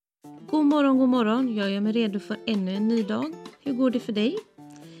God morgon. Jag gör mig redo för ännu en ny dag. Hur går det för dig?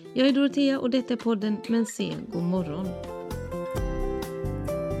 Jag är Dorothea och detta är podden Men se, god morgon.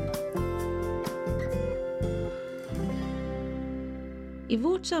 I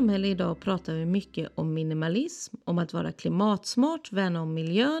vårt samhälle idag pratar vi mycket om minimalism, om att vara klimatsmart, värna om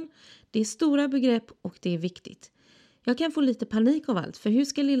miljön. Det är stora begrepp och det är viktigt. Jag kan få lite panik av allt, för hur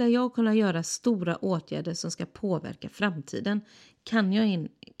ska lilla jag kunna göra stora åtgärder som ska påverka framtiden? Kan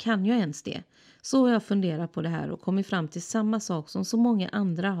jag ens det? Så har jag funderat på det här och kommit fram till samma sak som så många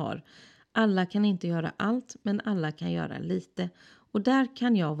andra har. Alla kan inte göra allt, men alla kan göra lite. Och där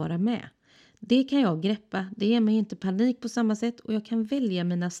kan jag vara med. Det kan jag greppa, det ger mig inte panik på samma sätt och jag kan välja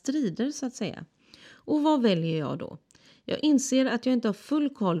mina strider så att säga. Och vad väljer jag då? Jag inser att jag inte har full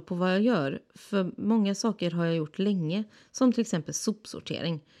koll på vad jag gör, för många saker har jag gjort länge, som till exempel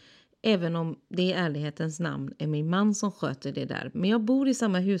sopsortering. Även om det i ärlighetens namn är min man som sköter det där. Men jag bor i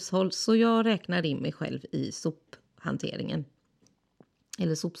samma hushåll så jag räknar in mig själv i sophanteringen.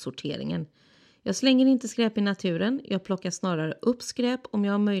 Eller sopsorteringen. Jag slänger inte skräp i naturen. Jag plockar snarare upp skräp om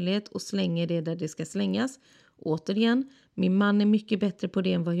jag har möjlighet och slänger det där det ska slängas. Återigen, min man är mycket bättre på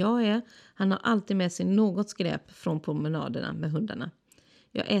det än vad jag är. Han har alltid med sig något skräp från promenaderna med hundarna.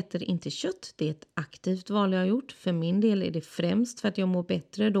 Jag äter inte kött, det är ett aktivt val jag har gjort. För min del är det främst för att jag mår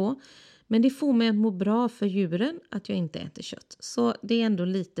bättre då. Men det får mig att må bra för djuren att jag inte äter kött. Så det är ändå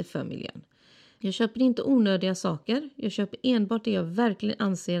lite för miljön. Jag köper inte onödiga saker. Jag köper enbart det jag verkligen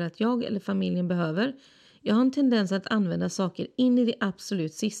anser att jag eller familjen behöver. Jag har en tendens att använda saker in i det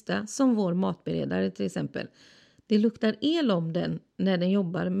absolut sista, som vår matberedare till exempel. Det luktar el om den när den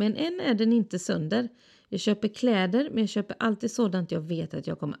jobbar, men än är den inte sönder. Jag köper kläder, men jag köper alltid sådant jag vet att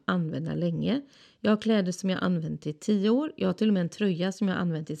jag kommer använda länge. Jag har kläder som jag använt i 10 år. Jag har till och med en tröja som jag har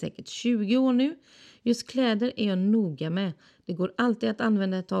använt i säkert 20 år nu. Just kläder är jag noga med. Det går alltid att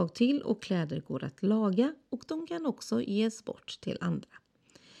använda ett tag till och kläder går att laga och de kan också ges bort till andra.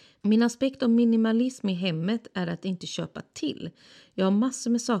 Min aspekt om minimalism i hemmet är att inte köpa till. Jag har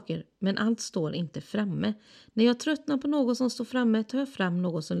massor med saker men allt står inte framme. När jag tröttnar på något som står framme tar jag fram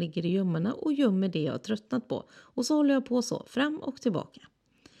något som ligger i gömmorna och gömmer det jag har tröttnat på. Och så håller jag på så, fram och tillbaka.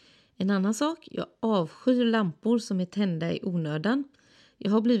 En annan sak, jag avskyr lampor som är tända i onödan.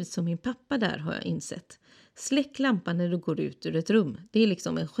 Jag har blivit som min pappa där har jag insett. Släck lampan när du går ut ur ett rum. Det är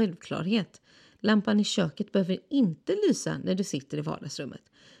liksom en självklarhet. Lampan i köket behöver inte lysa när du sitter i vardagsrummet.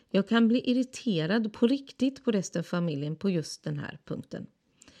 Jag kan bli irriterad på riktigt på resten av familjen på just den här punkten.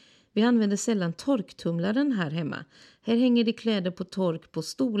 Vi använder sällan torktumlaren här hemma. Här hänger det kläder på tork på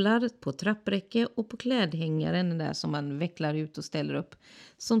stolar, på trappräcke och på klädhängaren där som man vecklar ut och ställer upp.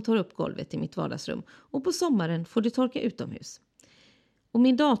 Som tar upp golvet i mitt vardagsrum. Och på sommaren får det torka utomhus. Och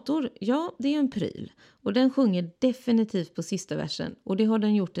min dator, ja det är en pryl. Och den sjunger definitivt på sista versen. Och det har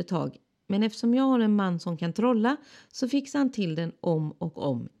den gjort ett tag. Men eftersom jag har en man som kan trolla så fixar han till den om och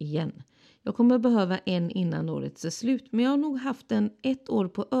om igen. Jag kommer behöva en innan året är slut. Men jag har nog haft den 1 år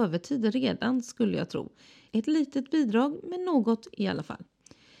på övertid redan skulle jag tro. Ett litet bidrag men något i alla fall.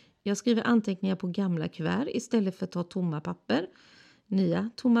 Jag skriver anteckningar på gamla kuvert istället för att ta tomma papper. Nya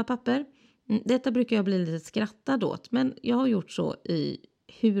tomma papper. Detta brukar jag bli lite skrattad åt. Men jag har gjort så i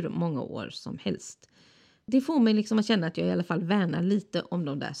hur många år som helst. Det får mig liksom att känna att jag i alla fall värnar lite om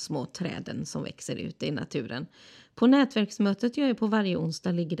de där små träden som växer ute i naturen. På nätverksmötet jag är på varje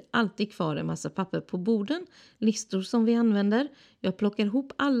onsdag ligger det alltid kvar en massa papper på borden. Listor som vi använder. Jag plockar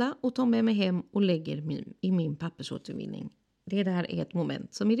ihop alla och tar med mig hem och lägger i min pappersåtervinning. Det där är ett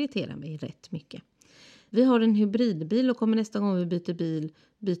moment som irriterar mig rätt mycket. Vi har en hybridbil och kommer nästa gång vi byter bil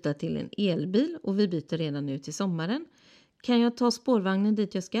byta till en elbil. Och vi byter redan nu till sommaren. Kan jag ta spårvagnen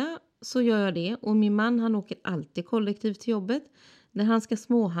dit jag ska så gör jag det. Och min man han åker alltid kollektivt till jobbet. När han ska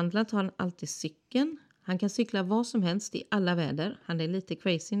småhandla tar han alltid cykeln. Han kan cykla vad som helst i alla väder. Han är lite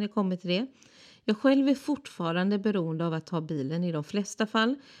crazy när det kommer till det. Jag själv är fortfarande beroende av att ta bilen i de flesta fall.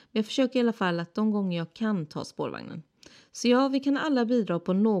 Men jag försöker i alla fall att de gånger jag kan ta spårvagnen. Så ja, vi kan alla bidra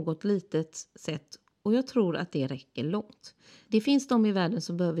på något litet sätt. Och jag tror att det räcker långt. Det finns de i världen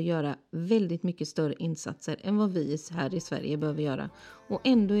som behöver göra väldigt mycket större insatser än vad vi här i Sverige behöver göra. Och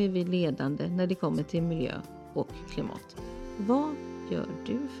ändå är vi ledande när det kommer till miljö och klimat. Vad gör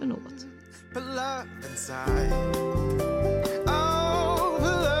du för något? Put love inside.